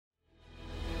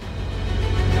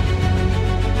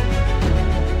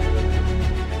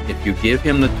If you give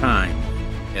him the time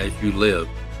as you live,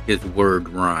 his word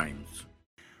rhymes.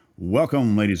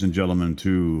 Welcome, ladies and gentlemen,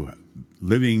 to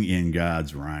Living in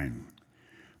God's Rhyme.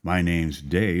 My name's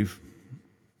Dave.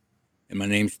 And my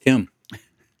name's Tim.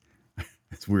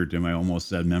 It's weird, Tim. I almost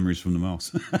said Memories from the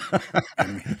Mouse.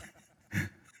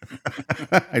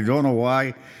 I don't know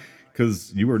why,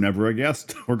 because you were never a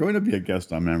guest. We're going to be a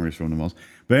guest on Memories from the Mouse.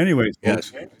 But anyways,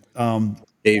 Yes, folks,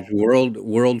 Dave's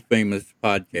world famous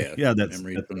podcast, yeah,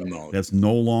 Memories from the Mouse, that's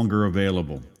no longer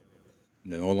available.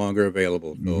 no longer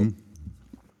available. So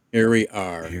here we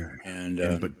are, Here, and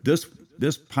yeah. But this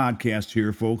podcast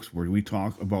here, folks, where we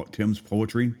talk about Tim's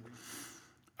poetry,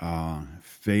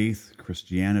 faith,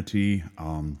 Christianity,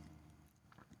 our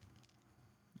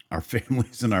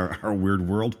families, and our weird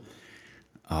world.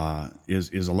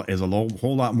 Is a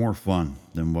whole lot more fun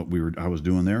than what I was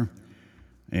doing there,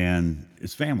 and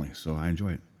it's family, so I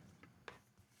enjoy it.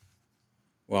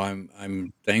 well,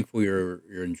 I'm thankful you're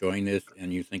enjoying this,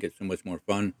 and you think it's so much more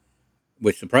fun,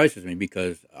 which surprises me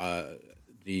because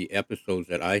the episodes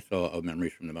that I saw of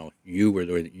Memories from the Mouse, you were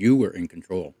in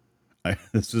control.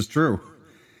 This is true.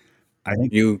 I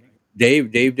think. You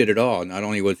Dave did it all. Not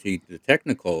only was he the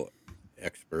technical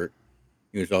expert,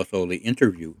 he was also the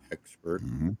interview expert.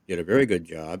 Mhm. Did a very good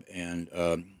job, and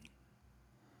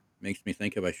makes me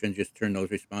think if I shouldn't just turn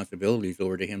those responsibilities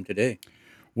over to him today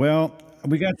Well,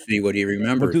 we got. and see what he We'll do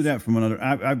remembers. that from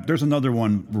another. There's another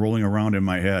one rolling around in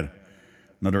my head.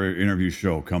 Another interview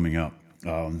show coming up.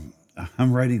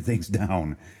 I'm writing things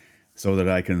down so that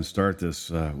I can start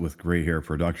this with Gray Hair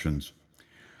Productions.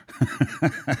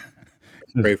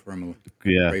 Pray for him.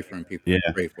 Yeah, Pray for him, people. yeah.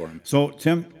 Pray for him. So,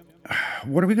 Tim,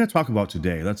 what are we going to talk about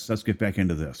today? Let's get back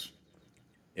into this.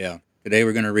 Yeah. Today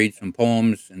we're going to read some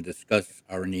poems and discuss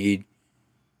our need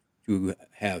to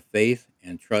have faith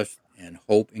and trust and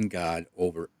hope in God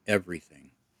over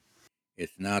everything.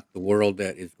 It's not the world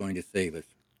that is going to save us.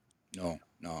 No,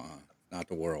 it's not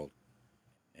the world.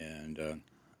 And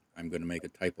I'm going to make a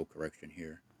typo correction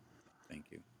here. Thank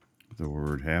you. The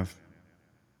word have.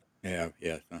 Yeah,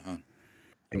 yes,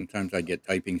 Sometimes I get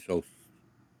typing so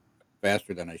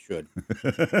faster than I should,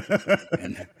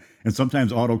 and And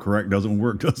sometimes autocorrect doesn't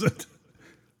work, does it?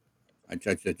 I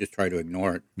just try to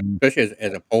ignore it. Especially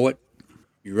as a poet,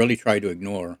 you really try to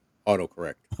ignore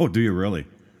autocorrect. Oh, do you really?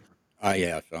 Ah,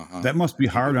 yes, That must be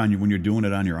I hard do. on you when you're doing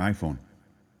it on your iPhone.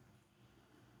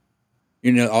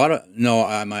 You know,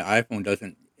 no, my iPhone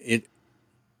doesn't.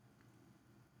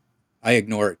 I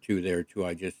ignore it too. There too.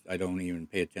 I don't even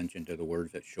pay attention to the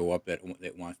words that show up that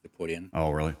it wants to put in. Oh,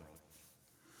 really?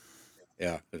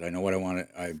 Yeah, because I know what I want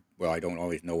to. I don't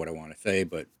always know what I want to say,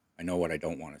 but I know what I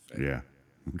don't want to say. Yeah.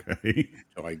 Okay.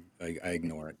 So I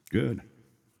ignore it, Good.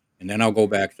 and then I'll go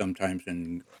back sometimes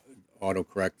and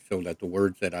autocorrect so that the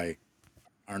words that I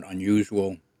aren't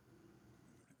unusual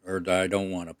or that I don't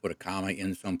want to put a comma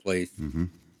in someplace. Hmm.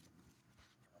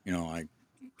 I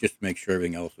just make sure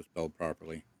everything else is spelled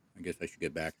properly. I guess I should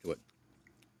get back to it.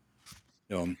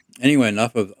 So anyway,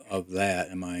 enough of that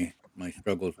and my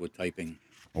struggles with typing.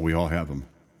 Well, we all have them.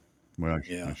 Well, I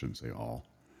Yeah, shouldn't say all.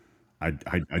 I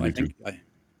well, I do too. think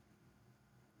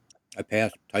I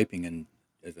passed typing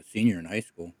as a senior in high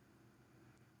school,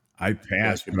 I so I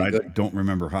passed, should but be I good. don't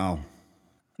remember how.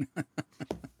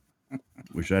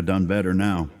 Wish I'd done better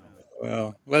now.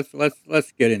 Well, let's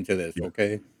get into this,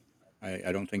 okay?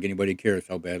 I don't think anybody cares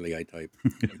how badly I type,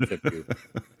 except you.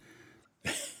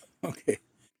 Okay.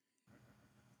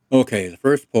 Okay, the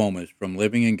first poem is from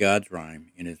Living in God's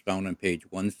Rhyme and is found on page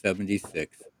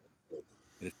 176. It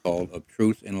is called Of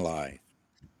Truth and Lies.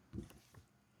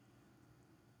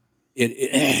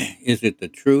 Is it the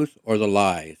truth or the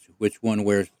lies? Which one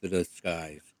wears the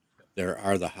disguise? There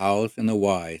are the hows and the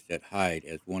whys that hide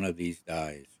as one of these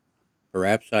dies.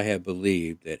 Perhaps I have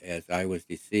believed that as I was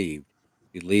deceived,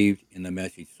 believed in the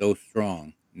message so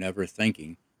strong, never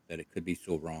thinking that it could be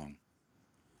so wrong.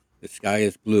 The sky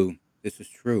is blue, this is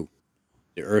true.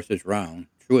 The earth is round,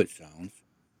 true it sounds.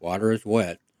 Water is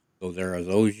wet, though there are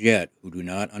those yet who do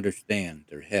not understand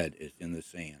their head is in the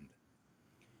sand.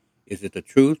 Is it the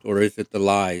truth or is it the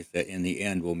lies that in the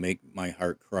end will make my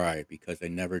heart cry because I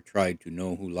never tried to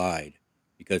know who lied,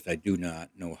 because I do not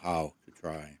know how to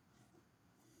try?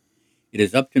 It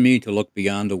is up to me to look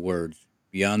beyond the words,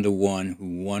 beyond the one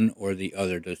who one or the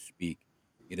other does speak.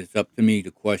 It is up to me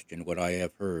to question what I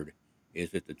have heard.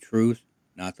 Is it the truth,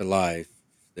 not the lies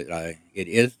it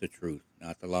is the truth,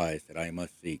 not the lies that I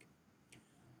must seek.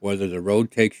 Whether the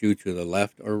road takes you to the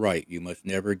left or right, you must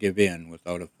never give in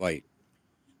without a fight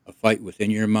within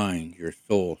your mind, your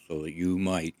soul, so that you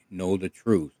might know the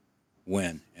truth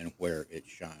when and where it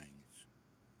shines.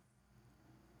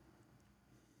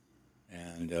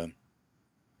 And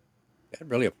that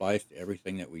really applies to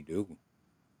everything that we do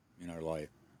in our life.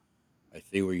 I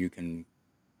see where you can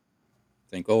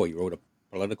think, oh, he wrote a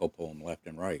political poem, left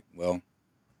and right. Well,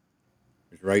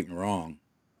 there's right and wrong.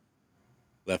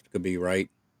 Left could be right,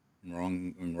 and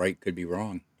wrong and right could be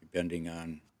wrong, depending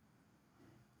on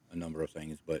a number of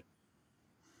things. But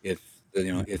it's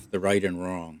it's the right and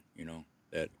wrong,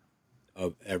 that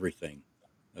of everything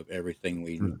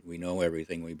Sure. we know,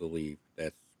 everything we believe.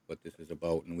 That's what this is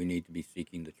about, and we need to be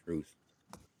seeking the truth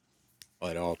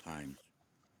at all times.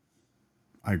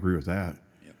 I agree with that.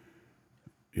 Yep.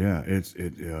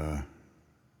 Yeah,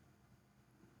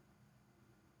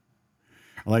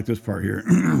 I like this part here.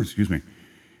 Excuse me.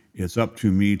 It's up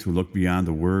to me to look beyond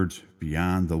the words,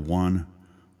 beyond the one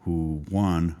who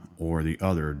one or the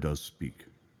other does speak.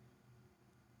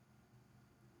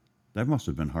 That must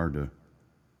have been hard to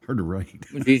write.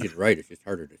 It's easy to write; it's just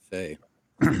harder to say.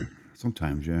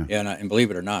 Sometimes, yeah. Yeah, and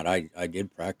believe it or not, I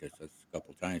did practice this a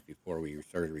couple times before we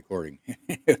started recording.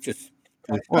 It just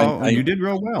it was Well, I you did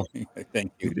real well.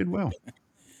 thank you, You did well.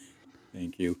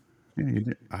 thank you. Yeah, you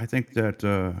did. I think that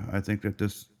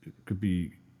this could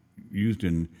be used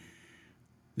in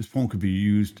this poem could be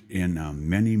used in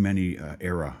many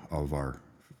era of our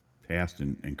past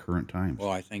and current times. Well,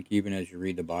 I think even as you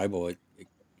read the Bible,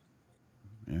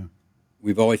 Yeah.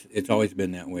 it's always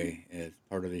been that way as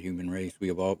part of the human race. We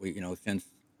have since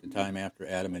the time after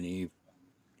Adam and Eve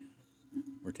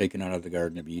were taken out of the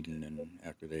Garden of Eden, and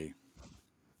after they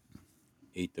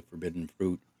ate the forbidden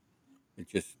fruit, it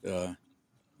just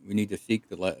we need to seek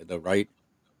the right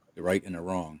and the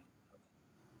wrong,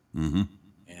 Mm-hmm.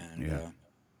 and Yeah.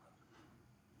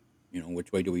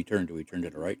 which way do we turn? Do we turn to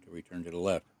the right? Do we turn to the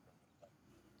left?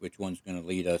 Which one's going to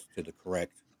lead us to the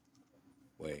correct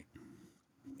way?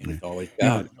 And Yeah. it's always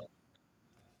Now, God.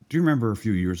 do you remember a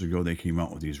few years ago they came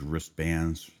out with these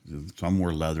wristbands? Some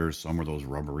were leather, some were those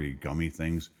rubbery gummy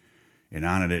things, and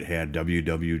on it had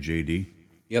WWJD.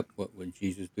 Yep. What would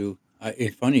Jesus do?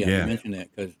 It's funny you Yeah. mentioned that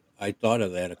because I thought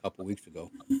of that a couple weeks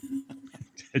ago.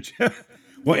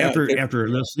 Well, Yeah. after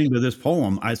listening to this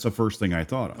poem, it's the first thing I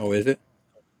thought of. Oh, is it?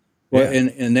 Well, Yeah.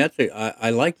 and I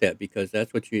like that because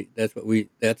that's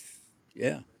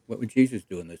yeah. What would Jesus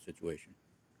do in this situation?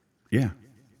 Yeah.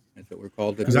 That's what we're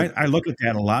called to Because do. I look at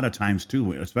that a lot of times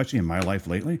too, especially in my life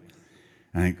lately.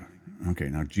 I think, okay,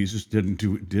 now Jesus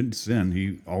didn't sin.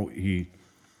 He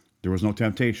there was no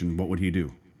temptation. What would he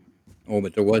do? Oh,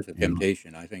 but there was a You know?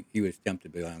 temptation. I think he was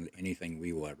tempted beyond anything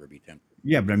we will ever be tempted.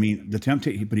 Yeah, but I mean the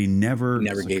temptation, but he He never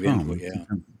never gave into it. succumbed.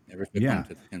 Yeah, never Yeah. succumbed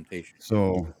to the temptation.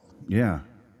 So yeah,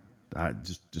 I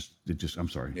I'm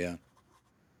sorry. Yeah.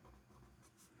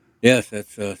 Yes,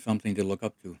 that's something to look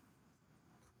up to.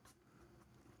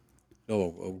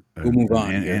 So we'll move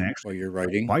on And here actually while you're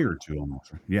writing. fire to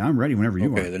almost. Yeah, I'm ready whenever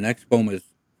you Okay, are. the next poem is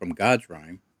from God's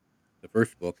Rhyme, the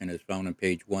first book, and is found on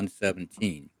page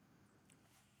 117.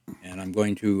 And I'm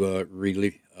going to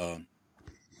read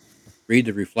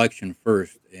the reflection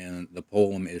first, and the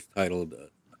poem is titled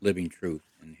Living Truth.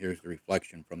 And here's the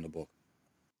reflection from the book.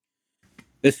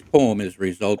 This poem is a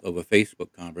result of a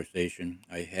Facebook conversation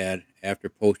I had after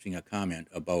posting a comment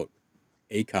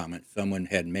someone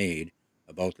had made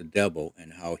about the devil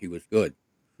and how he was good.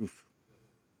 Oof.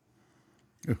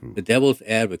 Ooh. The devil's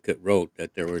advocate wrote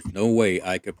that there was no way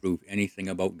I could prove anything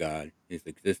about God, his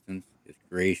existence, his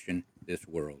creation, this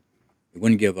world. He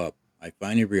wouldn't give up. I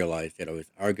finally realized that I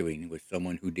was arguing with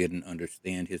someone who didn't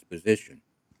understand his position.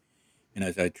 And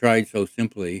as I tried so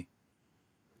simply,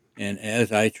 and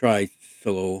as I tried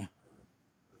so,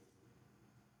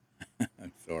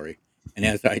 I'm sorry, and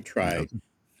as I Yeah. tried,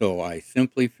 so I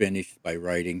simply finished by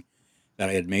writing that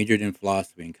I had majored in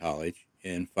philosophy in college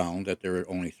and found that there are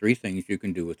only three things you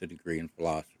can do with a degree in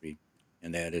philosophy,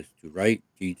 and that is to write,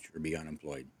 teach, or be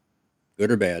unemployed.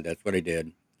 Good or bad, that's what I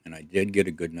did, and I did get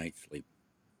a good night's sleep.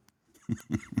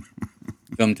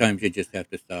 Sometimes you just have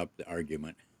to stop the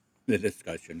argument, the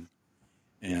discussion,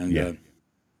 and Yeah.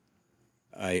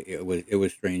 it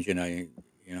was strange, and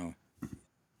you know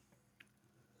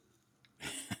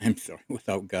I'm sorry.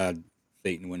 Without God,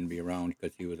 Satan wouldn't be around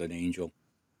because he was an angel,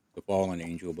 the fallen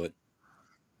angel, but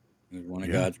he was one of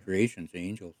Yeah. God's creations, the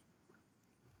angels.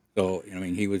 So I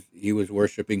mean, he was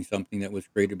worshiping something that was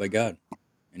created by God,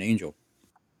 an angel,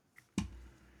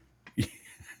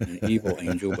 an evil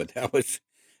angel. But that was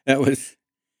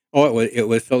oh, it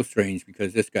was so strange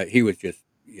because this guy he was just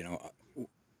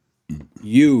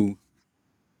you,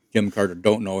 Jim Carter,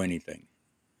 don't know anything.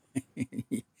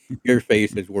 Your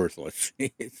face is worthless.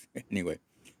 Anyway,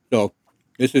 so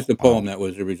this is the poem Wow. that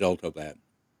was a result of that,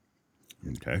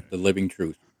 Okay. the living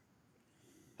truth.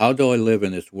 How do I live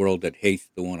in this world that hates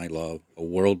the one I love, a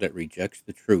world that rejects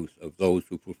the truth of those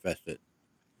who profess it?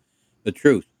 The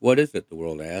truth, what is it? The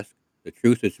world asks. The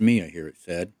truth is me, I hear it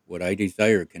said. What I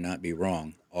desire cannot be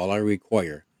wrong. All I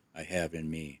require, I have in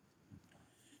me.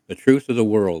 The truth of the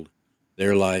world,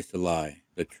 there lies the lie.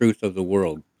 The truth of the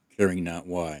world, caring not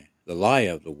why. The lie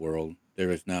of the world, there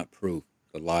is not proof.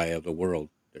 The lie of the world,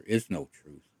 there is no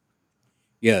truth.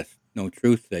 Yes, no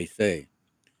truth, they say.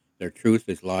 Their truth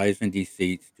is lies and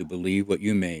deceits to believe what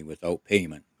you may without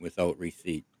payment, without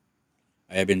receipt.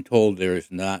 I have been told there is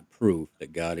not proof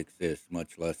that God exists,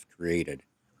 much less created.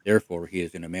 Therefore, he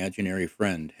is an imaginary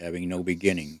friend, having no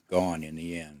beginning, gone in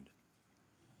the end.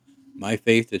 My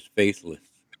faith is faithless,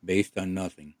 based on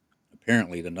nothing.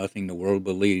 Apparently, the nothing the world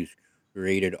believes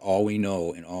created all we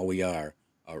know and all we are,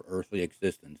 our earthly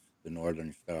existence, the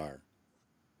northern star.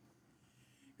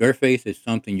 Your faith is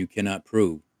something you cannot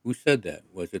prove. Who said that?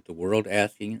 Was it the world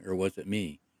asking, or was it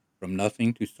me? From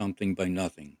nothing to something by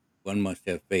nothing. One must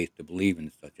have faith to believe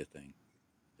in such a thing.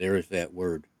 There is that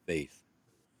word, faith.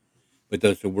 But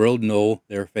does the world know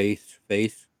their face?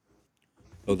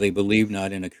 Though they believe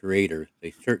not in a creator, they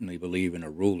certainly believe in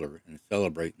a ruler and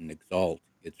celebrate and exalt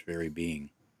its very being.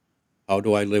 How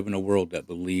do I live in a world that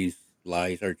believes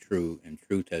lies are true and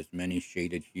truth has many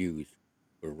shaded hues,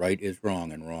 where right is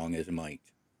wrong and wrong is might?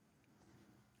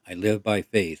 I live by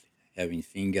faith, having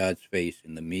seen God's face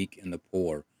in the meek and the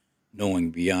poor,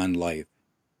 knowing beyond life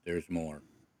there's more.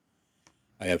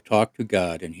 I have talked to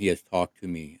God, and he has talked to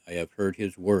me. I have heard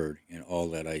his word in all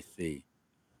that I see.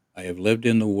 I have lived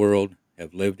in the world,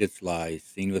 have lived its lies,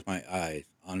 seen with my eyes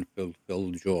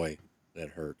unfulfilled joy that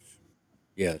hurts.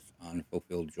 Yes,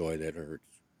 unfulfilled joy that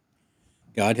hurts.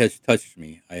 God has touched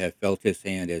me. I have felt his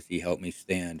hand as he helped me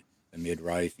stand amid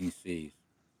rising seas.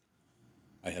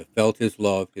 I have felt his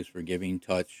love, his forgiving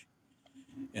touch,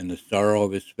 and the sorrow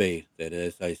of his faith that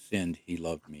as I sinned, he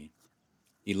loved me.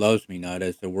 He loves me not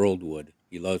as the world would.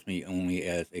 He loves me only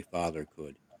as a father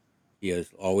could. He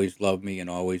has always loved me and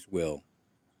always will.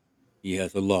 He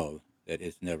has a love that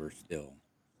is never still.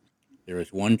 There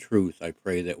is one truth I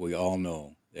pray that we all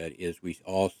know. That is, we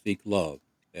all seek love.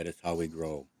 That is how we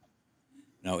grow.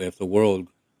 Now, if the world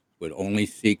would only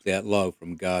seek that love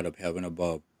from God of heaven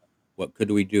above, what could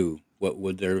we do? What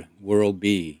would their world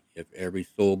be if every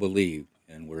soul believed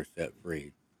and were set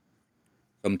free?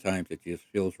 Sometimes it just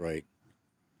feels right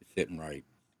to sit and write.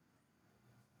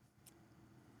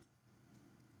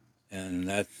 And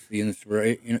that's the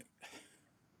inspiration.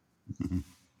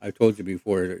 I've told you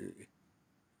before,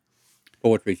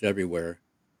 poetry's everywhere.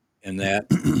 And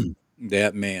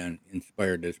that man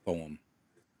inspired this poem.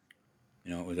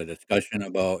 It was a discussion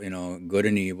about, good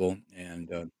and evil.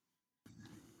 And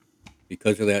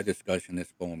because of that discussion,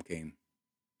 this poem came.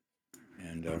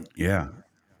 And Yeah.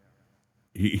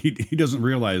 He doesn't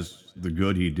realize the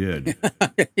good he did,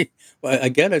 well,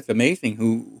 again, it's amazing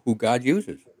who God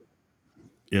uses.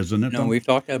 isn't it, though? We've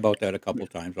talked about that a couple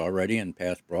times already in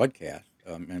past broadcasts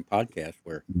and podcasts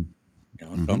where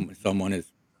Hmm. someone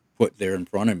is put there in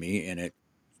front of me and it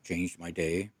changed my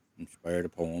day, inspired a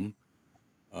poem.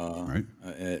 Right?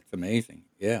 It's amazing.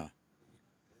 Yeah.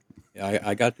 Yeah,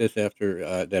 I got this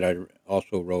after that. I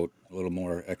also wrote a little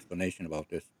more explanation about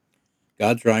this.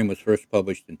 God's Rhyme was first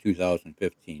published in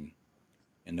 2015,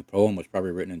 and the poem was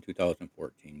probably written in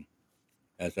 2014.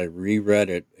 As I reread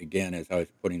it again as I was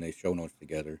putting the show notes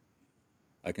together,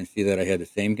 I can see that I had the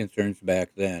same concerns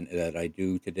back then that I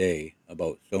do today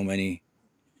about so many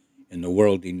in the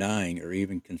world denying or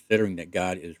even considering that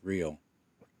God is real.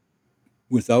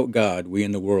 Without God, we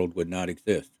in the world would not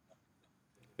exist.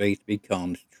 Faith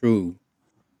becomes true.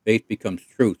 Faith becomes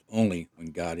truth only when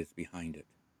God is behind it.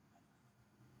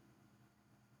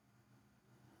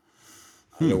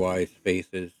 Otherwise, faith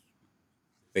is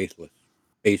faithless,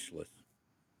 faceless.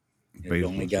 It is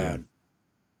only Faithless, yeah. God.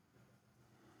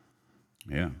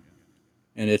 Yeah.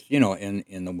 And it's,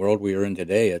 in the world we are in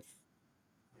today,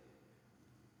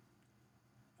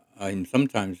 I'm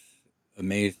sometimes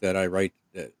amazed that I write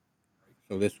that.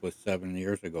 So this was 7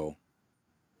 years ago,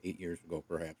 8 years ago,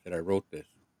 perhaps, that I wrote this,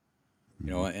 Hmm.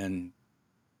 and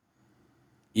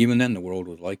even then the world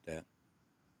was like that.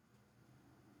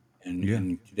 And, Yeah.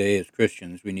 and today as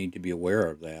Christians, we need to be aware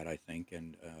of that, I think,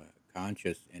 and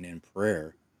conscious and in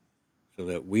prayer so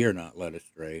that we are not led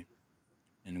astray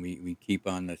and we keep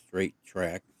on the straight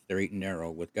track, straight and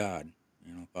narrow with God,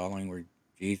 following where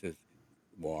Jesus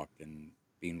walked and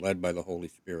being led by the Holy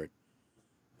Spirit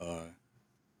uh,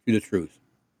 to the truth,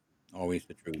 always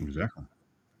the truth. Exactly.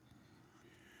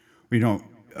 You know,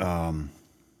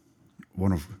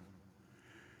 one of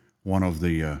one of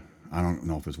the I don't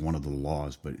know if it's one of the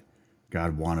laws, but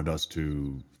God wanted us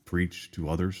to preach to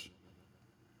others,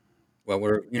 Well,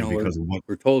 we're and because of what,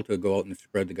 we're told to go out and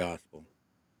spread the gospel.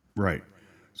 right?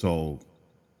 So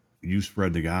you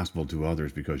spread the gospel to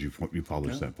others because you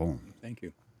published Yeah, that poem. thank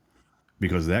you.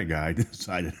 Because that guy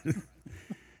decided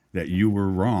that you were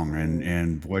wrong,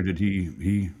 and boy did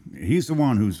he's the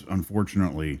one who's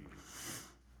unfortunately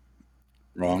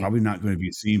Wrong. probably not going to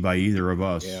be seen by either of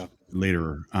us Yeah.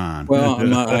 later on. Well,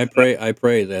 I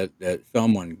pray that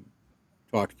someone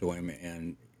talks to him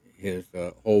and his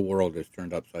whole world is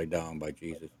turned upside down by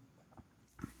Jesus.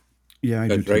 Yeah, I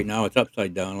do Because right too. now it's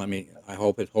upside down. I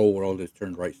hope his whole world is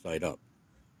turned right side up.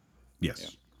 Yeah.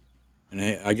 Yes. And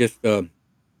I just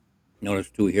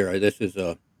noticed too here. This is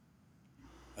a,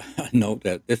 a note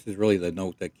that this is really the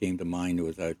note that came to mind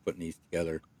as I was putting these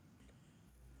together.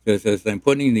 It says, as I'm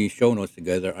putting these show notes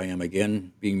together, I am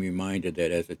again being reminded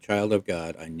that as a child of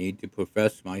God, I need to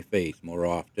profess my faith more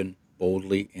often,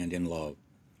 boldly, and in love.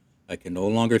 I can no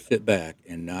longer sit back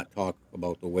and not talk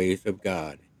about the ways of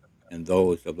God and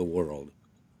those of the world.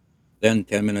 Then,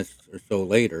 10 minutes or so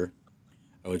later,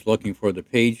 I was looking for the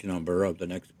page number of the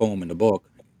next poem in the book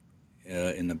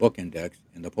index,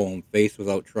 and the poem Faith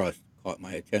Without Trust caught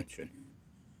my attention.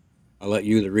 I'll let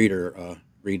you, the reader,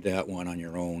 read that one on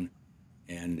your own,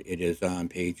 and it is on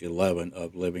page 11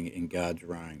 of Living in God's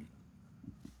Rhyme.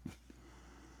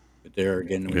 But there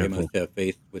again, we Yeah, must folks. have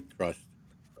faith with trust.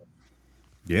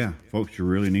 Yeah, folks, you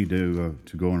really need to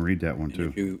go and read that one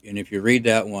And too. if you read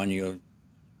that one, you'll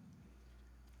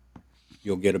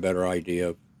get a better idea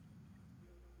of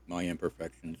my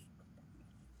imperfections.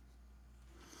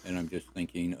 And I'm just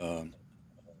thinking,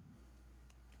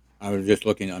 I was just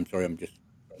looking. I'm sorry, I'm just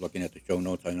looking at the show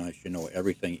notes. I know I should know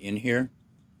everything in here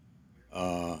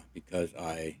because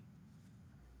I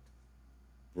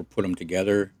will put them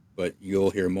together. But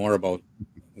you'll hear more about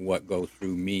what goes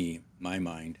through my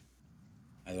mind,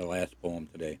 as the last poem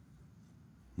today.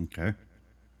 Okay,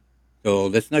 So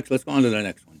let's go on to the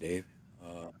next one, Dave.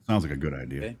 Uh, sounds like a good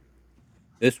idea. okay,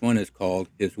 this one is called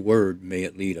 "His Word May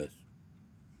It Lead Us."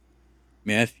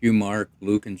 Matthew, Mark,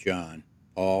 Luke, and John,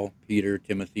 Paul, Peter,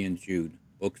 Timothy, and Jude,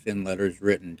 books and letters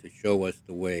written to show us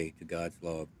the way to God's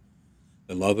love.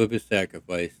 The love of his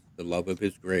sacrifice, the love of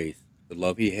his grace, the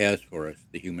love he has for us,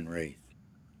 the human race.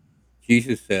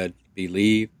 Jesus said,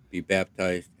 believe, be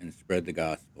baptized, and spread the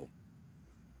gospel.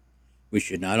 We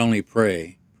should not only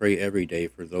pray every day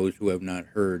for those who have not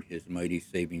heard his mighty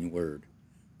saving word.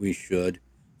 We should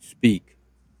speak.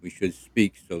 We should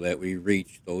speak so that we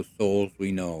reach those souls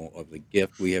we know of the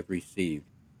gift we have received,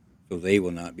 so they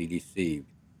will not be deceived.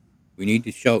 We need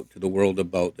to shout to the world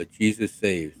about that Jesus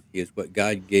saves. He is what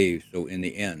God gave, so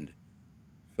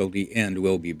the end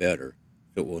will be better,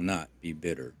 so it will not be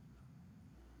bitter.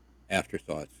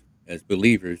 Afterthoughts. As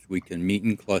believers, we can meet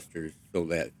in clusters so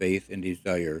that faith and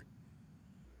desire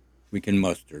we can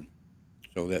muster.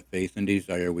 So that faith and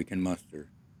desire we can muster.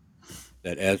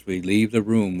 That as we leave the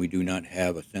room, we do not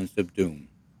have a sense of doom,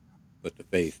 but the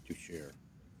faith to share.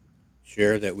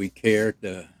 Share that we care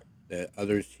that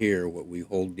others hear what we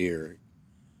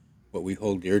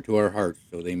hold dear to our hearts,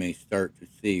 so they may start to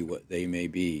see what they may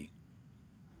be.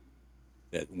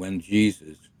 That when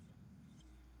Jesus,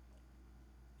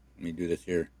 let me do this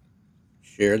here,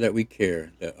 share that we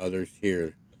care that others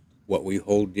hear what we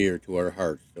hold dear to our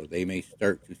hearts, so they may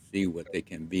start to see what they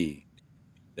can be.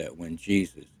 That when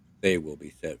Jesus, they will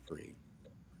be set free.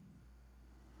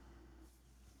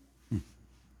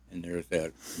 And there's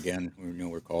that again.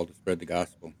 We're called to spread the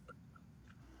gospel,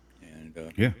 and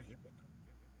Yeah,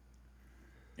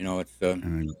 it's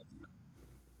and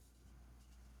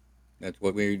that's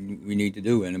what we need to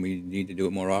do, and we need to do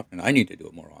it more often. I need to do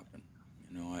it more often.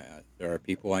 There are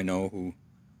people I know who,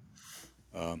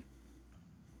 um,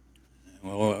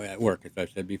 well, at work, as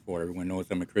I've said before, everyone knows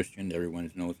I'm a Christian.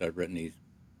 Everyone knows I've written these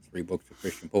 3 books of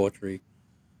Christian poetry.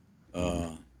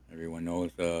 mhm, Uh, everyone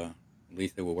knows at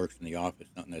least who works in the office,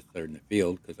 not necessarily in the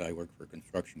field, because I work for a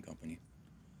construction company.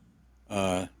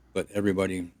 But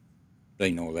everybody,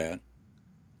 they know that.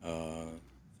 Uh,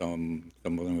 some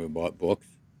of them have bought books,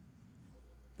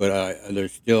 but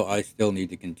I still need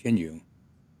to continue,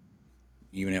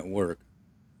 even at work,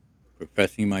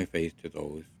 professing my faith to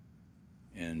those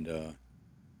and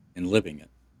and living it,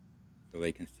 so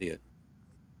they can see it.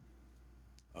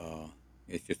 Uh,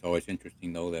 it's just always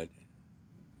interesting though that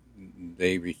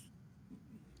they re-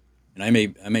 and I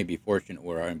may be fortunate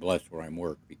where I'm blessed where I'm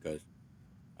work because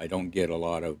I don't get a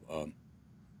lot of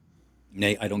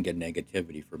I don't get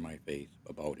negativity for my faith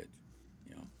about it.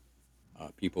 You know,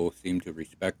 people seem to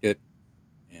respect it,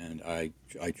 and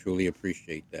I truly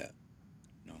appreciate that.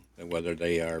 That whether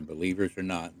they are believers or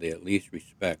not, they at least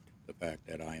respect the fact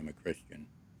that I am a Christian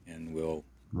and will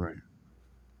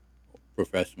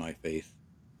profess my faith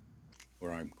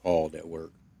where I'm called at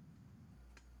work.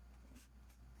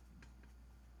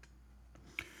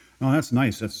 Oh, that's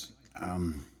nice. That's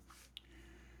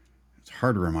it's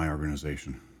harder in my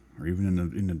organization, or even in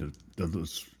the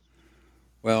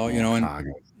Well, small and cog.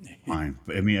 Fine.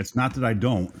 I mean, it's not that I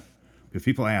don't. If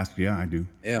people ask, yeah, I do.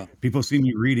 yeah, People see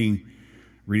me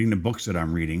reading the books that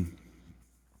I'm reading.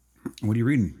 What are you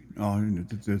reading? Oh,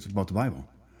 it's about the Bible.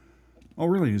 Oh,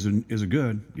 really? Is it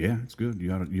good? Yeah, it's good. Do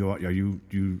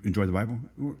you enjoy the Bible?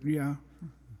 Well, yeah.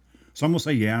 Some will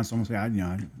say yeah. Some will say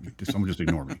some will just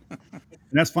ignore me, and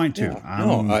that's fine too. yeah.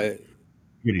 No, I'm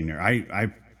getting there.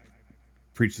 I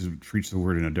preach the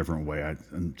word in a different way.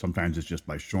 And sometimes it's just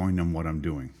by showing them what I'm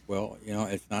doing. well,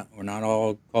 it's not. We're not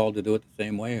all called to do it the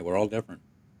same way. We're all different,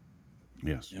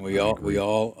 Yes, and I we agree.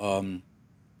 all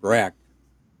react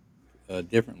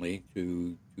differently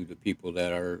to the people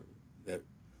that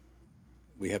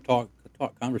we have talk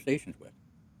conversations with.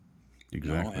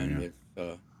 Exactly. And Yeah.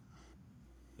 it's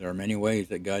there are many ways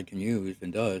that God can use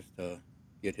and does to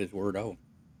get His word out.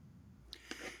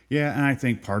 Yeah, and I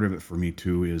think part of it for me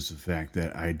too is the fact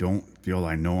that I don't feel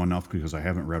I know enough because I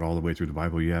haven't read all the way through the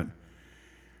Bible yet,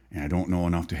 and I don't know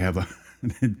enough to have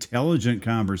an intelligent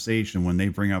conversation when they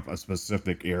bring up a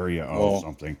specific area of Well,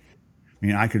 something. I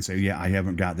mean, I could say, yeah, I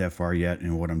haven't got that far yet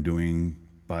in what I'm doing,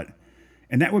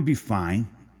 and that would be fine.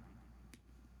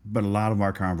 But a lot of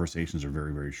our conversations are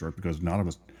very, very short because none of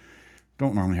us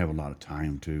don't normally have a lot of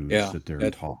time to yeah, sit there and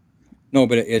that's talk. no,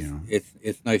 but You know?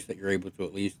 it's nice that you're able to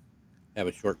at least have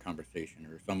a short conversation,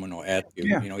 or someone will ask you.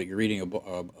 Yeah. You're reading a book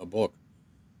about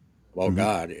Hmm.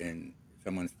 God, and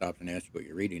someone stops and asks you what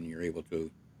you're reading, and you're able to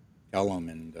tell them,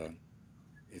 and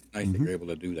it's nice that Hmm. you're able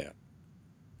to do that.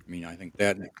 I mean, I think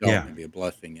that in itself Yeah. can be a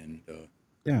blessing, and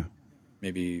Yeah.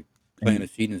 maybe plant And a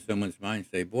seed in someone's mind.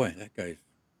 Say, boy, that guy's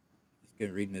he's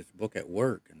getting reading this book at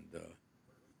work, and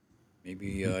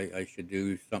maybe mhm. I should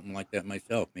do something like that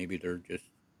myself. Maybe they're just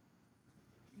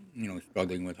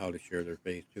struggling with how to share their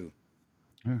faith too.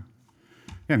 Yeah.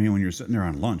 Yeah. I mean, when you're sitting there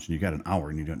on lunch and you got an hour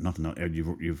and you got nothing else,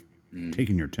 you've Mm.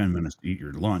 taken your 10 minutes to eat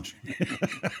your lunch.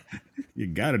 You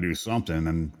got to do something.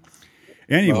 And,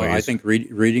 Well, I anyways, think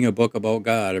reading a book about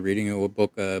God, or reading a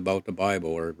book about the Bible,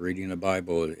 or reading the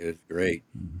Bible is great.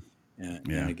 And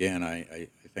yeah. again, I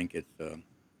think it's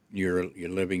you're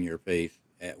living your faith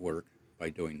at work by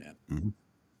doing that. Mhm.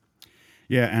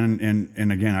 Yeah,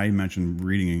 and again, I mentioned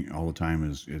reading all the time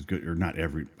is good, or not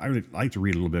every. I really like to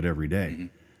read a little bit every day.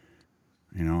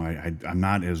 Hmm. You know, I'm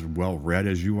not as well read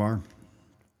as you are,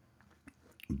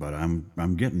 but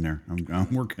I'm getting there.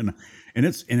 I'm working, and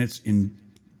it's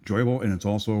enjoyable, and it's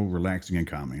also relaxing and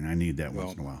calming. I need that once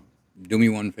Well, in a while. do me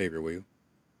one favor, will you?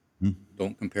 Hmm?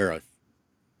 Don't compare us,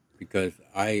 because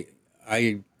I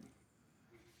I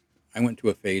went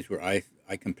through a phase where I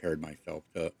compared myself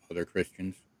to other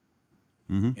Christians,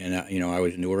 Mm-hmm. and I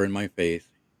was newer in my faith.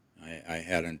 I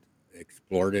hadn't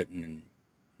explored it and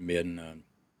been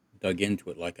dug into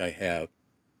it like I have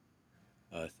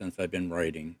since I've been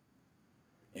writing.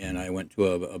 And I went to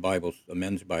a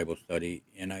men's Bible study,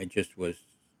 and I just was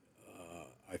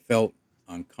I felt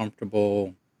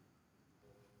uncomfortable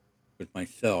with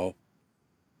myself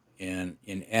and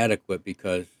inadequate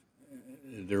because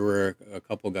there were a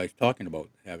couple guys talking about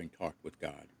having talked with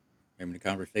God, having a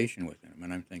conversation with Him,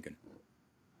 and I'm thinking,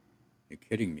 you're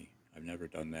kidding me. I've never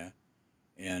done that.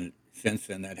 And since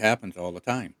then, that happens all the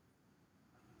time,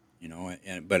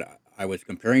 And but I was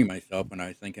comparing myself, and I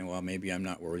was thinking, well, maybe I'm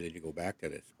not worthy to go back to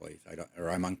this place. I don't,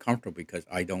 or I'm uncomfortable because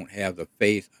I don't have the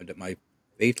faith. That my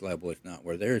faith level is not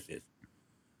where theirs is.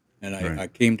 And Right. I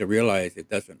came to realize it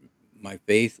doesn't. My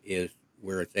faith is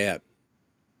where it's at.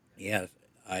 Yes,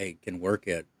 I can work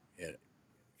at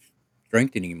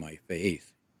strengthening my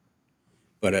faith,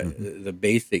 but Mm-hmm. the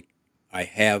basic, I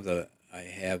have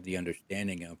the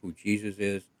understanding of who Jesus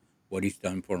is, what He's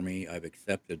done for me. I've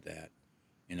accepted that,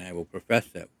 and I will profess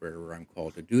that wherever I'm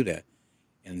called to do that.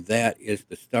 And that is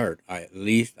the start. At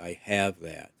least I have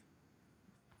that.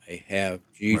 I have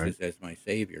Right. Jesus as my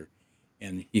Savior,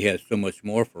 and He has so much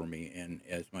more for me. And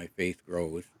as my faith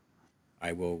grows,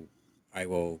 I will I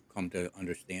will come to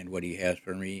understand what He has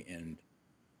for me, and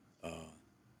uh,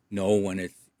 know when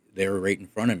it's there right in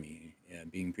front of me,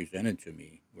 being presented to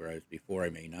me, whereas before I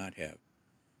may not have.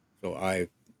 So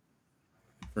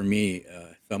for me,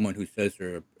 someone who says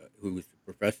they're who's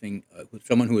professing,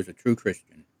 someone who is a true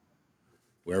Christian,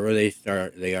 wherever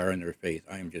they are in their faith,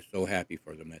 I am just so happy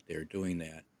for them that they're doing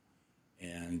that.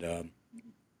 And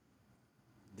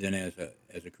then as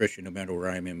a Christian, no matter where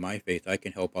I'm in my faith, I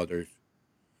can help others.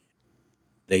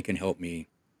 They can help me,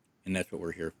 and that's what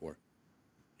we're here for.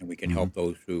 And we can Mm-hmm. help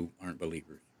those who aren't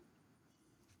believers.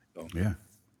 So Yeah.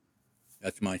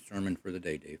 that's my sermon for the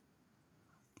day, Dave.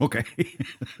 Okay.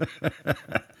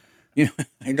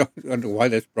 I don't know why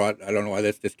this brought. I don't know why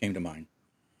this just came to mind,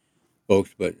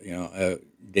 folks. But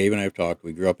Dave and I have talked.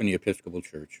 We grew up in the Episcopal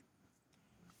Church,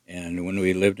 and when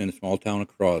we lived in the small town of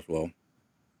Croswell,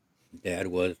 Dad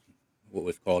was what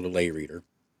was called a lay reader.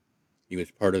 He was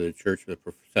part of the church, the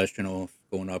processional,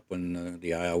 going up in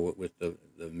the aisle with the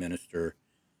minister.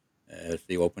 As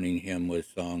the opening hymn was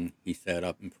sung, he sat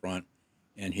up in front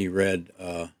and he read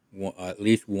at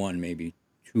least one, maybe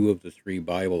two of the three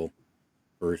Bible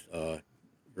verse,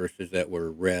 verses that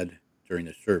were read during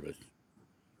the service.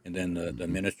 And then the Mhm.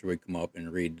 minister would come up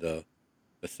and read the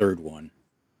third one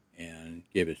and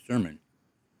give his sermon.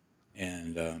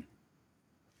 And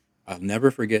I'll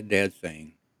never forget Dad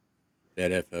saying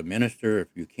that if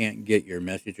you can't get your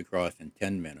message across in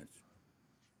 10 minutes,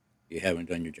 you haven't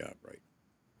done your job right.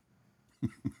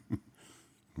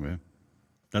 Well,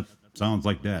 that sounds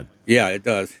like Dad. Yeah, it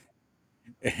does.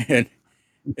 And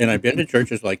and I've been to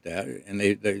churches like that, and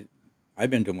I've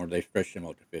been to them where they stretched them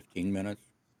out to 15 minutes.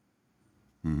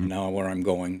 Hmm. And now where I'm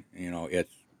going,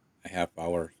 it's a half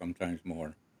hour, sometimes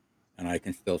more, and I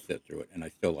can still sit through it, and I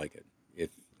still like it.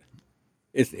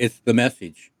 It's the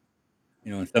message,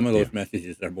 and some of Yeah. those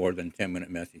messages are more than 10-minute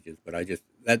messages. But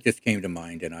that just came to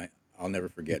mind, and I'll never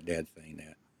forget Dad saying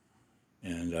that,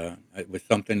 and it was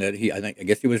something that I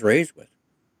guess he was raised with.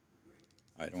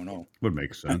 I don't know, Would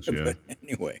make sense. Yeah. but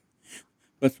anyway,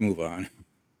 let's move on.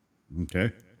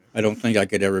 Okay. I don't think I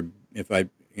could ever, if I'd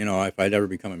ever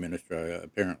become a minister,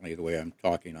 apparently the way I'm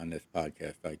talking on this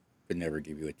podcast, I could never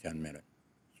give you a 10-minute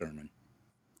sermon.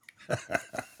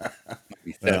 Might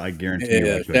be seven, I guarantee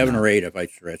you I could seven not. or eight if I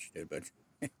stretched it, but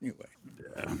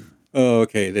anyway.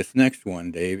 Okay, this next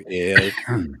one, Dave, is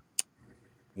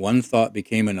one thought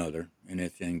became another, and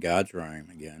it's in God's rhyme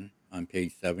again on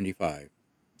page 75.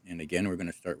 And again, we're going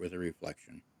to start with a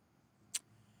reflection.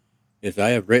 As I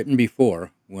have written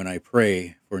before, when I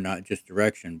pray for not just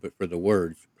direction, but for the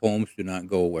words, poems do not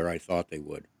go where I thought they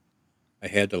would. I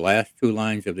had the last two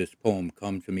lines of this poem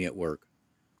come to me at work.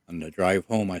 On the drive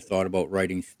home, I thought about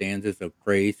writing stanzas of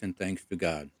praise and thanks to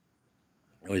God.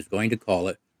 I was going to call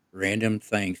it Random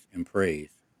Thanks and Praise.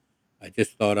 I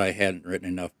just thought I hadn't written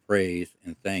enough praise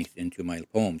and thanks into my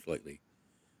poems lately.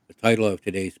 The title of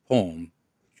today's poem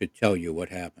should tell you what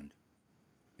happened.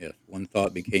 Yes, one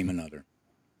thought became another.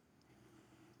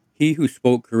 He who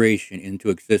spoke creation into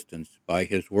existence by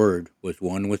his word was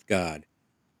one with God.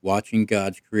 Watching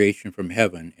God's creation from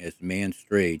heaven, as man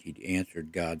strayed, he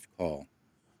answered God's call.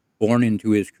 Born into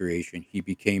his creation, he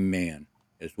became man.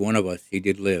 As one of us, he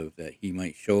did live, that he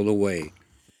might show the way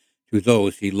to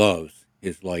those he loves.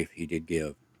 His life he did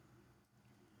give.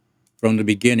 From the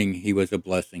beginning, he was a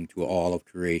blessing to all of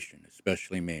creation,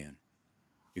 especially man.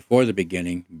 Before the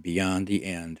beginning, beyond the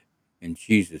end, in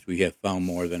Jesus, we have found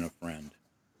more than a friend.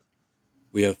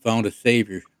 We have found a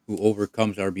Savior who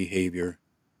overcomes our behavior.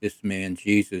 This man,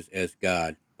 Jesus, as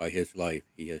God, by his life,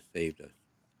 he has saved us.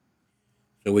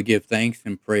 So we give thanks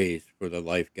and praise for the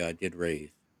life God did raise,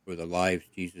 for the lives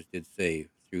Jesus did save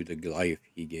through the life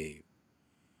he gave.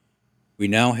 We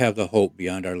now have the hope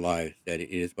beyond our lives that it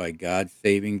is by God's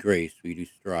saving grace we do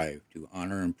strive to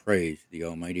honor and praise the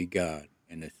Almighty God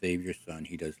and the Savior Son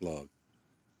he does love.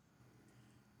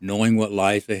 Knowing what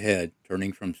lies ahead,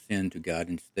 turning from sin to God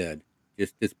instead,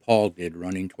 just as Paul did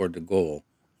running toward the goal,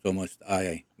 so must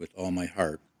I with all my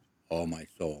heart, all my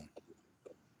soul.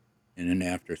 And an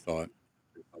afterthought,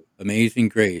 amazing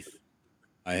grace,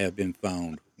 I have been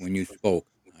found. When you spoke,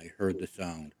 I heard the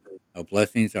sound. How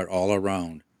blessings are all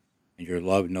around, and your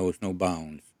love knows no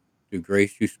bounds. Through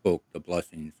grace you spoke the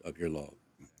blessings of your love.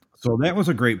 So that was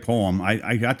a great poem.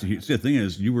 I got to hear. See, the thing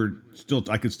is, you were still.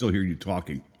 I could still hear you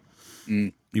talking,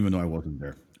 Mm, even though I wasn't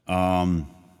there. Um,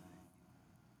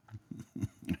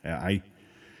 I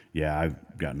yeah,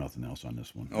 I've got nothing else on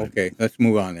this one. okay, let's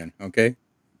move on then. Okay.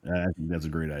 I think that's a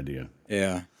great idea.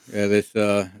 Yeah. Yeah. This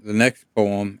the next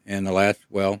poem and the last.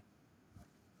 Well,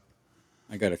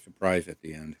 I got a surprise at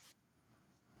the end.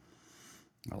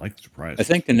 I like the I surprises.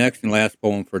 think the next and last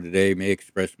poem for today may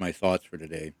express my thoughts for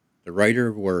today. The writer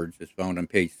of words is found on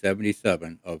page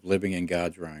 77 of Living in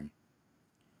God's Rhyme.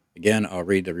 Again, I'll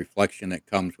read the reflection that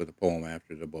comes with the poem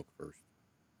after the book first.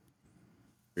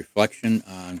 Reflection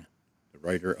on the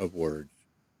writer of words.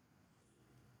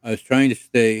 I was trying to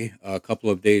stay a couple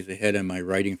of days ahead in my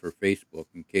writing for Facebook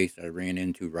in case I ran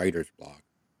into writer's block.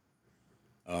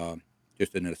 Uh,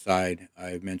 just an aside,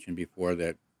 I've mentioned before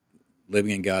that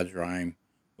Living in God's Rhyme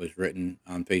was written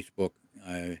on Facebook.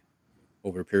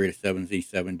 Over a period of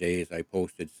 77 days, I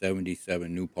posted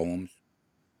 77 new poems,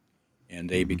 and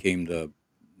they Hmm. became the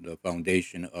the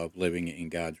foundation of living in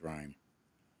God's rhyme.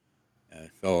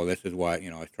 So this is why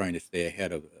I was trying to stay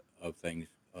ahead of things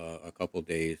a couple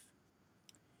days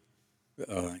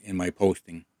in my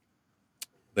posting.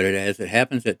 But as it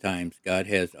happens at times, God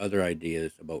has other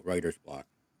ideas about writer's block.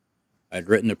 I'd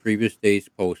written the previous day's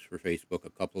post for Facebook a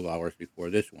couple of hours before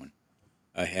this one.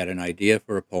 I had an idea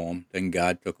for a poem, then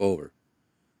God took over.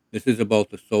 This is about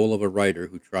the soul of a writer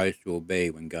who tries to obey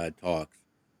when God talks.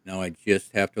 Now I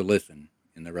just have to listen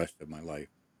in the rest of my life.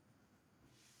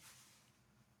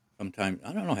 Sometimes,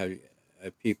 I don't know how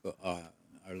people,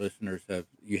 our listeners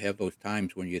you have those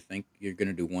times when you think you're going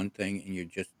to do one thing and you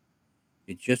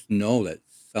just know that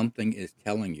something is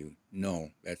telling you, no,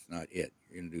 that's not it.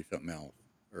 You're going to do something else.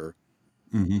 Or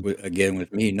Hmm. again,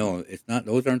 with me, no, it's not,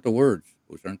 those aren't the words.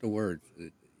 Those aren't the words.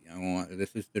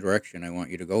 This is the direction I want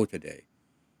you to go today.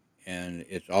 And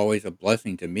it's always a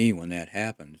blessing to me when that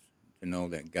happens, to know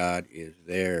that God is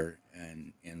there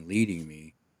and leading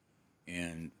me.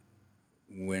 And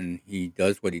when he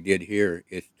does what he did here,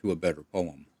 it's to a better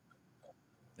poem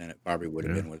than it probably would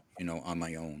have Yeah. been with, on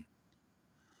my own.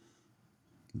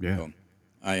 Yeah. So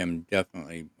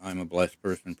I'm a blessed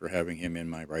person for having him in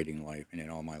my writing life and in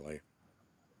all my life.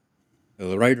 So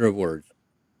the writer of words.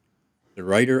 The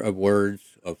writer of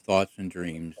words, of thoughts and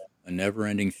dreams, a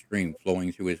never-ending stream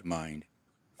flowing through his mind,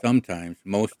 sometimes,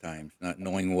 most times, not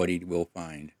knowing what he will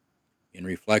find, in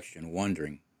reflection,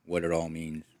 wondering what it all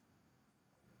means.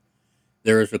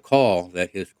 There is a call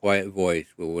that his quiet voice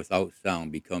will without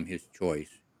sound become his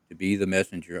choice, to be the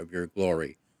messenger of your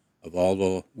glory, of all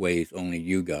the ways only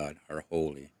you, God, are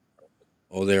holy.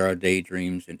 Oh, there are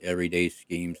daydreams and everyday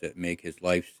schemes that make his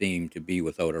life seem to be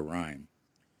without a rhyme.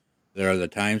 There are the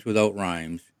times without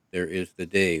rhymes. There is the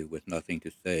day with nothing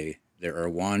to say. There are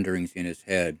wanderings in his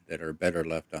head that are better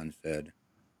left unsaid.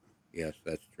 Yes,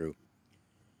 that's true.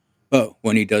 But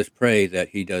when he does pray, that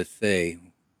he does say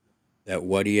that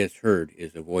what he has heard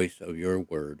is the voice of your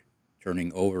word,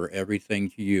 turning over everything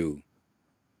to you.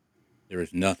 There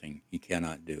is nothing he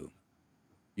cannot do.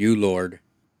 You, Lord,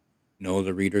 know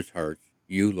the reader's hearts.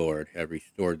 You, Lord, have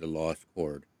restored the lost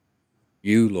chord.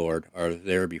 You, Lord, are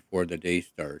there before the day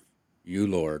starts. You,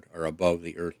 Lord, are above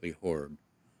the earthly horde.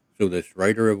 So this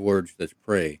writer of words does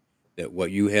pray that what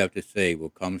you have to say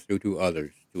will come through to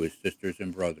others, to his sisters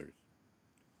and brothers.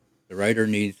 The writer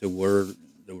needs the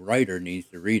writer needs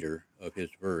the reader of his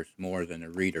verse more than the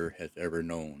reader has ever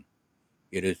known.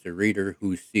 It is the reader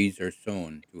whose seeds are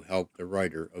sown to help the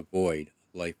writer avoid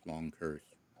a lifelong curse.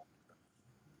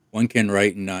 One can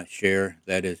write and not share,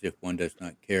 that is if one does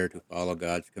not care to follow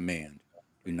God's command,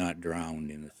 do not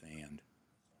drown in the sand.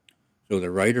 So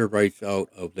the writer writes out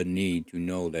of the need to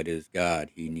know that it is God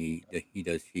that he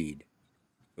does heed.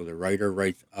 So the writer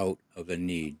writes out of the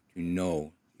need to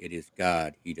know it is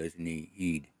God he does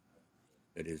heed.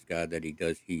 That is God that he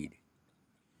does heed.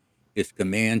 His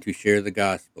command to share the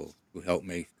gospel to help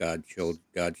make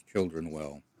God's children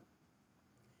well.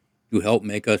 To help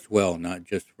make us well, not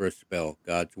just for a spell.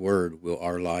 God's word will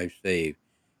our lives save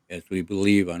as we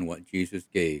believe on what Jesus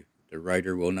gave. The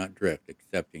writer will not drift,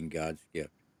 accepting God's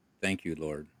gift. Thank you,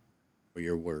 Lord, for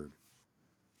your word.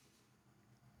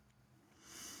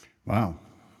 Wow.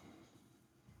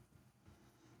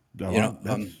 That's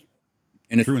And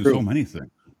it's true in so true. many things.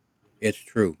 It's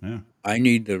true. Yeah. I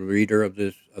need the reader of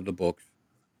the books,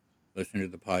 listen to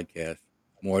the podcast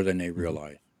more than they Mhm.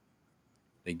 realize.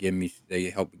 They give me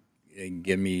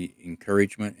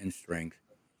encouragement and strength.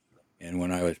 And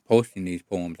when I was posting these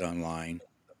poems online,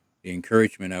 the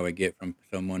encouragement I would get from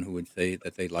someone who would say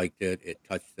that they liked it, it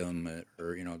touched them,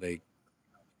 or they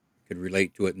could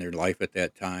relate to it in their life at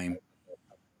that time,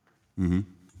 Mhm.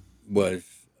 was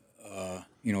a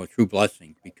true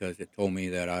blessing, because it told me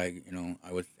that I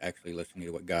was actually listening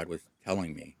to what God was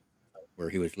telling me, where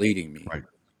He was leading me. Right.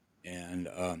 And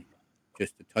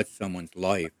just to touch someone's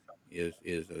life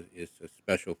is a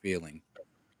special feeling.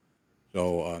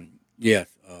 So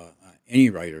yes, any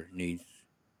writer needs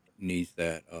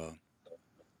that.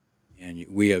 And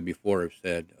we have before have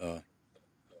said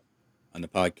on the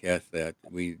podcast that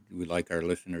we like our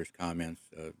listeners' comments,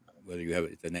 whether you have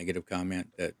it's a negative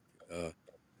comment that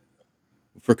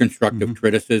for constructive Mhm.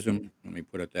 criticism. Let me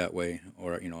put it that way,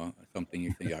 or something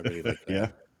you think I really like that.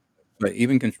 Yeah. But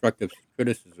even constructive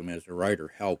criticism as a writer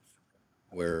helps,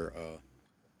 where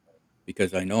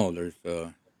because I know there's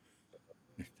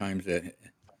times that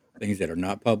things that are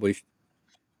not published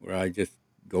where I just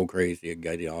go crazy and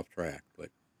get off track,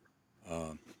 but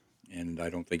um, and I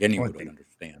don't think Well, I anyone would think.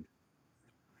 understand.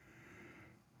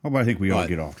 Oh, but I think we all But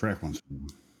get off track once in a while.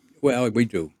 well, we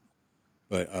do.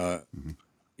 But Mhm.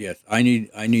 yes, I need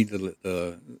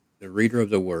the reader of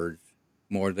the words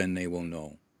more than they will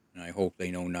know. And I hope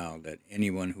they know now that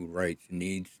anyone who writes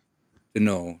needs to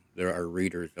know there are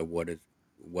readers of what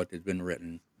has been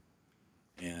written,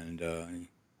 and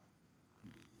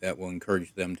that will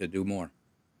encourage them to do more.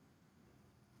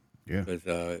 Yeah. Because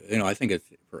I think it's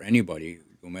for anybody,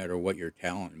 no matter what your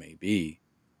talent may be,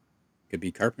 it could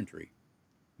be carpentry,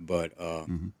 but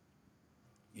Hmm.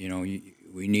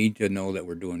 we need to know that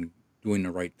we're doing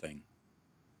the right thing.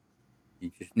 You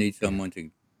just need Yeah. someone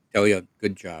to tell you,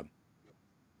 "Good job,"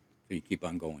 so you keep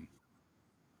on going.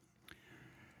 So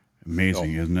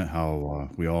Amazing, isn't it? How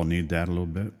we all need that a little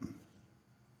bit.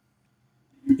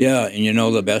 yeah, and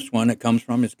the best one it comes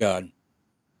from is God,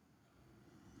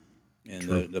 and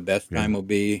True. the best Yeah. time will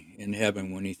be in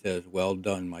heaven when He says, "Well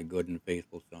done, my good and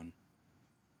faithful son."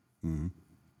 Hmm.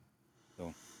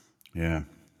 So Yeah.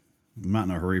 I'm not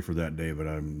in a hurry for that day, but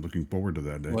I'm looking forward to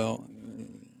that day. well,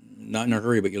 not in a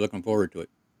hurry, but you're looking forward to it.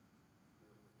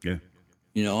 Yeah.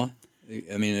 You know,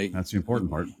 I mean, That's the important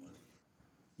part.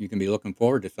 you can be looking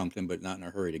forward to something, but not in a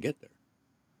hurry to get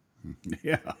there.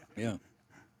 Yeah. Yeah.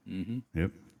 Hmm.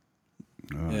 Yep.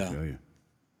 Oh, I Yeah. tell you.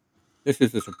 This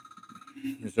is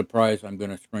a surprise I'm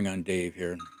going to spring on Dave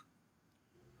here.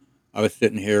 I was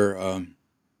sitting here,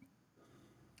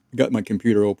 got my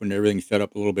computer open, everything set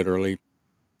up a little bit early.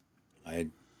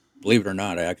 Believe it or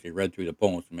not, I actually read through the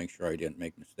poems to make sure I didn't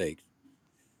make mistakes.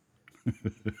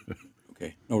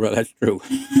 Okay. No, that's true.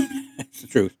 That's the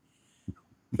truth.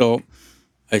 So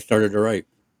I started to write,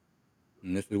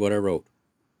 and this is what I wrote.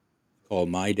 It's called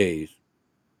My Days.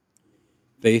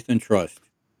 Faith and trust,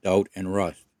 doubt and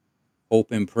rust,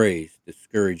 hope and praise,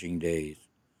 discouraging days.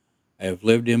 I have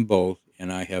lived in both,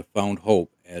 and I have found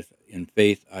hope, as in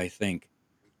faith I think.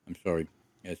 I'm sorry,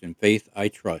 as in faith I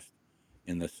trust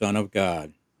in the Son of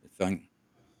God. The Son.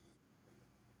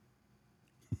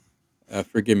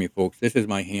 Forgive me, folks. This is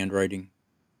my handwriting,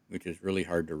 which is really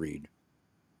hard to read.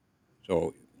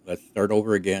 So let's start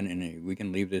over again, and we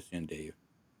can leave this in, Dave.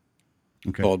 It's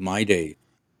Okay. called My Days.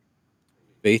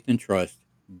 Faith and trust,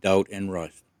 doubt and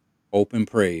rust, hope and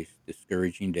praise,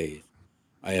 discouraging days.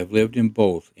 I have lived in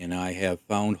both, and I have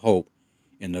found hope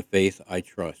in the faith I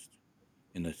trust,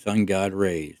 in the Son God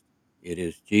raised. It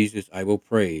is Jesus I will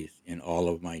praise in all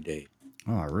of my days.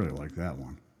 Oh, I really like that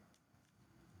one.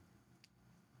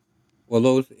 Well,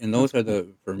 those That's are cool.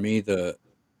 for me those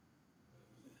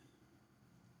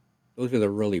are the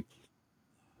really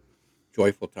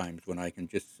joyful times when I can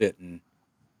just sit and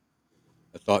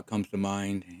a thought comes to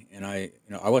mind, and I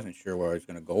wasn't sure where I was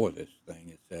going to go with this thing.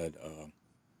 It said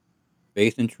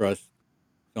faith and trust.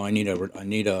 So I need a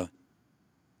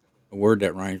word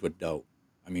that rhymes with doubt.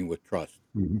 I mean with trust.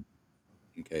 Hmm.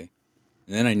 Okay,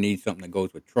 and then I need something that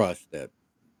goes with trust that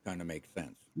kind of makes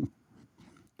sense.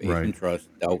 Faith Right. and trust,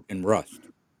 doubt and rust.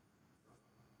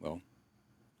 Well,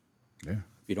 Yeah.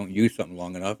 if you don't use something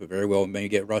long enough, it very well may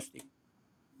get rusty.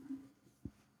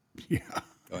 Yeah.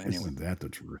 So anyway, Isn't that the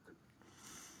truth?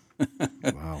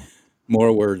 Wow.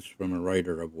 more words from a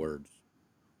writer of words.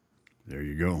 There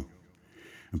you go.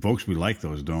 And folks, we like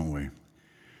those, don't we?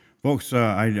 Folks,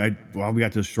 while we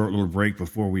got this short little break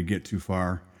before we get too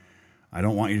far, I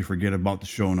don't want you to forget about the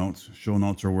show notes. Show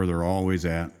notes are where they're always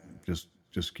at.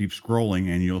 Just keep scrolling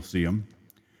and you'll see them.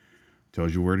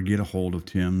 Tells you where to get a hold of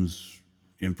Tim's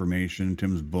information,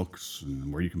 Tim's books,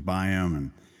 and where you can buy them,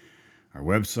 and our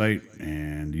website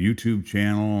and YouTube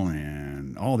channel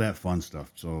and all that fun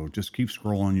stuff. So just keep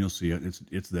scrolling, you'll see it.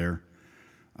 It's there,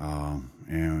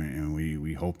 and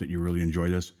we hope that you really enjoy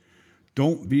this.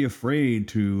 Don't be afraid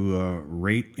to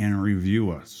rate and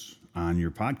review us on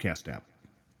your podcast app.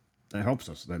 That helps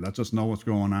us. That lets us know what's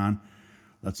going on.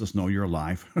 Lets us know you're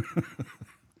alive.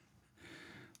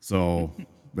 So,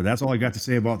 but that's all I got to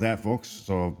say about that, folks.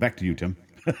 So back to you, Tim.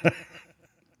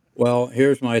 Well,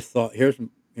 here's my thought.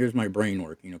 Here's my brain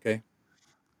working. Okay,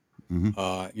 Hmm.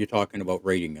 you're talking about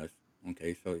rating us.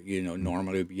 Okay, so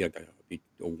normally it'd be a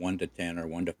 1 to 10 or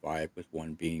 1 to 5, with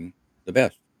 1 being the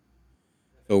best.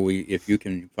 So if you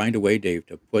can find a way, Dave,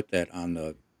 to put that on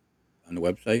the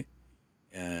website,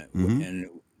 Hmm. and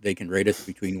they can rate us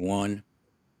between 1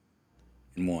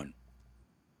 and 1.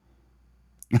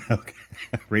 Okay.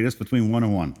 Rate us between 1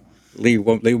 and 1. Leave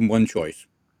 'em one choice,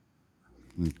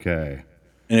 Okay.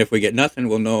 and if we get nothing,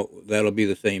 we'll know that'll be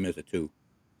the same as a 2.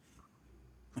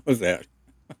 How's that?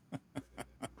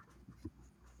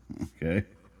 Okay.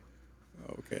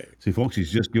 Okay. See, folks, he's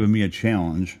just giving me a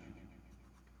challenge.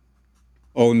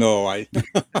 Oh no, I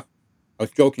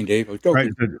was joking, Dave. I was Right.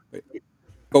 joking.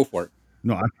 Go for it.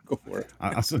 No, Go for it.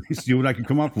 I'll see what I can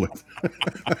come up with.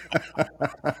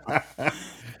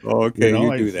 You Okay,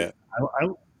 know, you do that.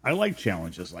 I like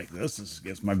challenges like this. This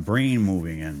gets my brain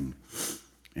moving, and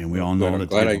And we Well, all good. know I'm that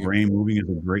to glad get I. the brain moving is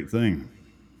a great thing.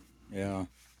 Yeah.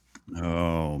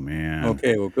 Oh man.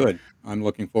 Okay. Well, good. I'm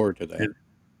looking forward to that. It,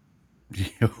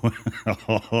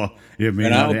 it may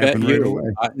And not I'll bet happen right you.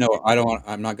 away. No, I don't.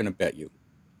 I'm not going to bet you.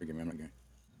 Forgive me. I'm not going.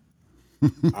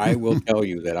 I will tell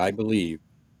you that I believe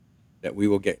that we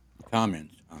will get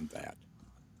comments on that.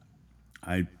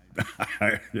 I,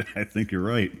 I, I think you're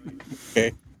right.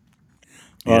 Okay.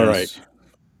 All right. Yes.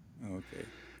 Okay.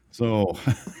 So,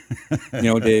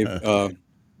 Dave.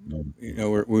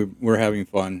 We're having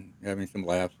fun, having some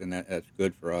laughs, and that's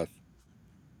good for us.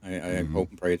 I mhm, hope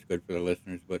and pray it's good for the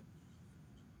listeners. But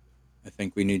I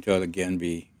think we need to again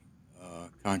be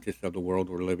conscious of the world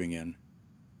we're living in,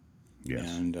 yes,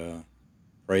 and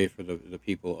pray for the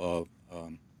people of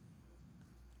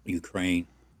Ukraine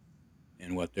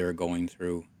and what they're going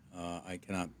through. I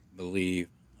cannot believe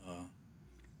uh,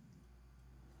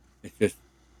 it's just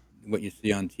what you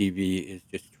see on TV is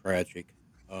just tragic.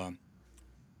 Um,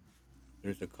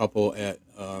 there's a couple at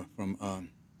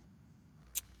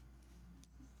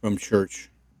from church.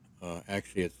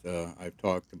 Actually, it's I've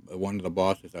talked to one of the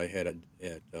bosses I had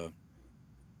at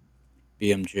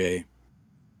BMJ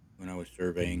when I was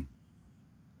surveying.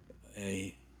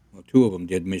 mhm, Two of them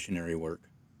did missionary work,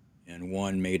 and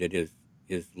one made it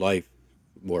his life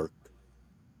work.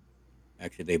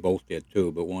 Actually, they both did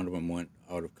too, but one of them went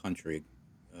out of country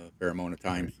a fair amount of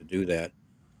right, times to do that.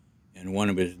 And one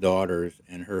of his daughters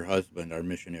and her husband are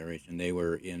missionaries, and they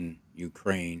were in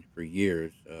Ukraine for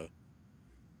years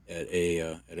at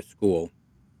a school.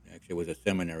 Actually, it was a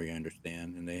seminary, I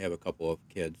understand, and they have a couple of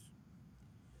kids.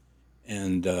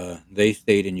 And they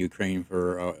stayed in Ukraine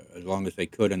for as long as they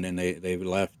could, and then they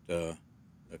left a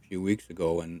few weeks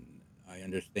ago. And I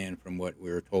understand from what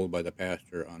we were told by the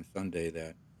pastor on Sunday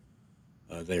that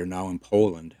they are now in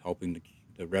Poland helping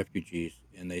the refugees,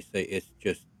 and they say it's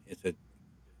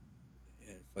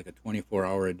like a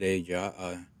 24-hour a day job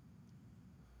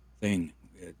thing.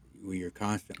 We are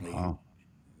constantly wow,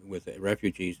 with the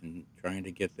refugees and trying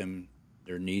to get them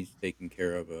their needs taken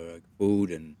care of, like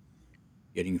food and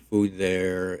getting food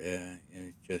there, and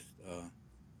it's just.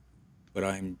 But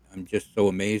I'm just so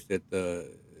amazed at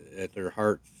their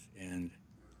hearts, and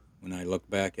when I look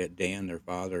back at Dan, their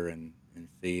father, and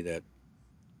see that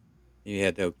he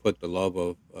had to put the love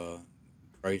of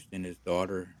Christ in his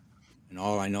daughter, and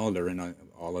all I know they're in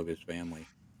all of his family.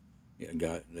 Yeah,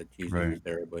 God, that Jesus right, is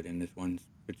there, but in this one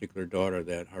particular daughter,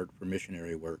 that heart for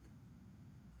missionary work,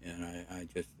 and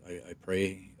I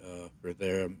pray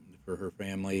for her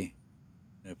family,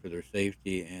 for their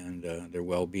safety and their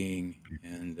well being,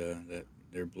 and that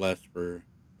they're blessed for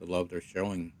the love they're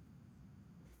showing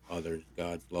others,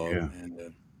 God's love, yeah,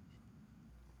 and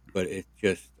but it's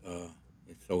just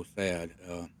it's so sad,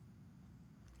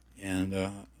 and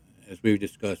as we've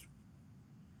discussed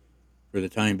for the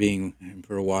time being and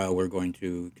for a while, we're going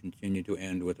to continue to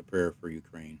end with a prayer for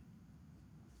Ukraine,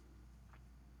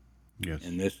 yes,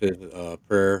 and this is a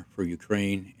prayer for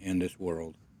Ukraine and this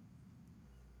world.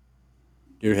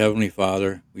 Dear Heavenly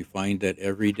Father, we find that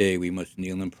every day we must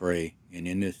kneel and pray, and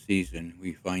in this season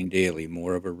we find daily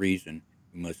more of a reason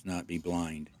we must not be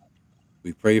blind.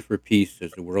 We pray for peace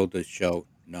as the world does shout,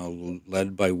 now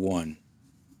led by one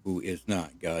who is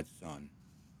not God's Son.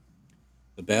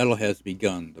 The battle has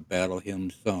begun, the battle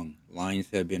hymns sung, lines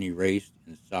have been erased,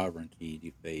 and sovereignty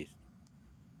defaced.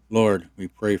 Lord, we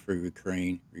pray for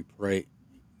Ukraine. We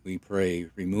pray,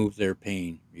 remove their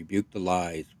pain, rebuke the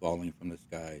lies falling from the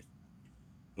skies.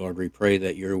 Lord, we pray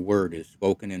that your word is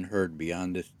spoken and heard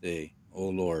beyond this day. O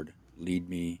Lord,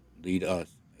 lead us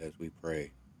as we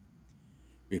pray.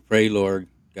 We pray, Lord,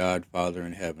 God, Father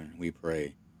in heaven, we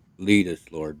pray. Lead us,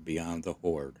 Lord, beyond the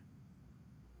horde.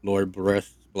 Lord,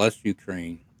 bless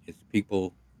Ukraine, its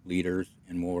people, leaders,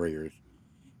 and warriors.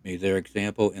 May their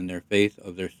example and their faith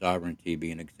of their sovereignty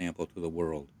be an example to the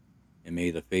world. And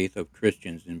may the faith of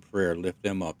Christians in prayer lift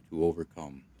them up to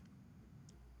overcome.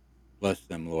 Bless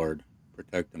them, Lord.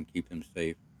 Protect them, keep them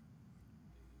safe.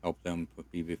 Help them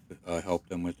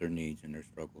with their needs and their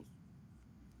struggles.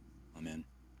 Amen.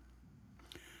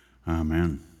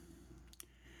 amen.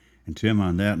 And Tim,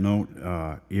 on that note,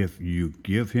 if you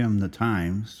give him the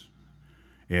times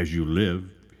as you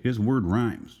live, his word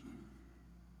rhymes.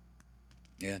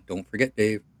 Yeah, don't forget,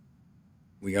 Dave,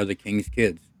 we are the King's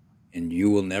kids, and you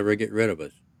will never get rid of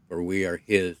us, for we are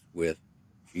his with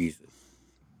Jesus.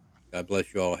 God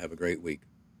bless you all. Have a great week.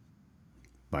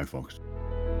 Bye, folks.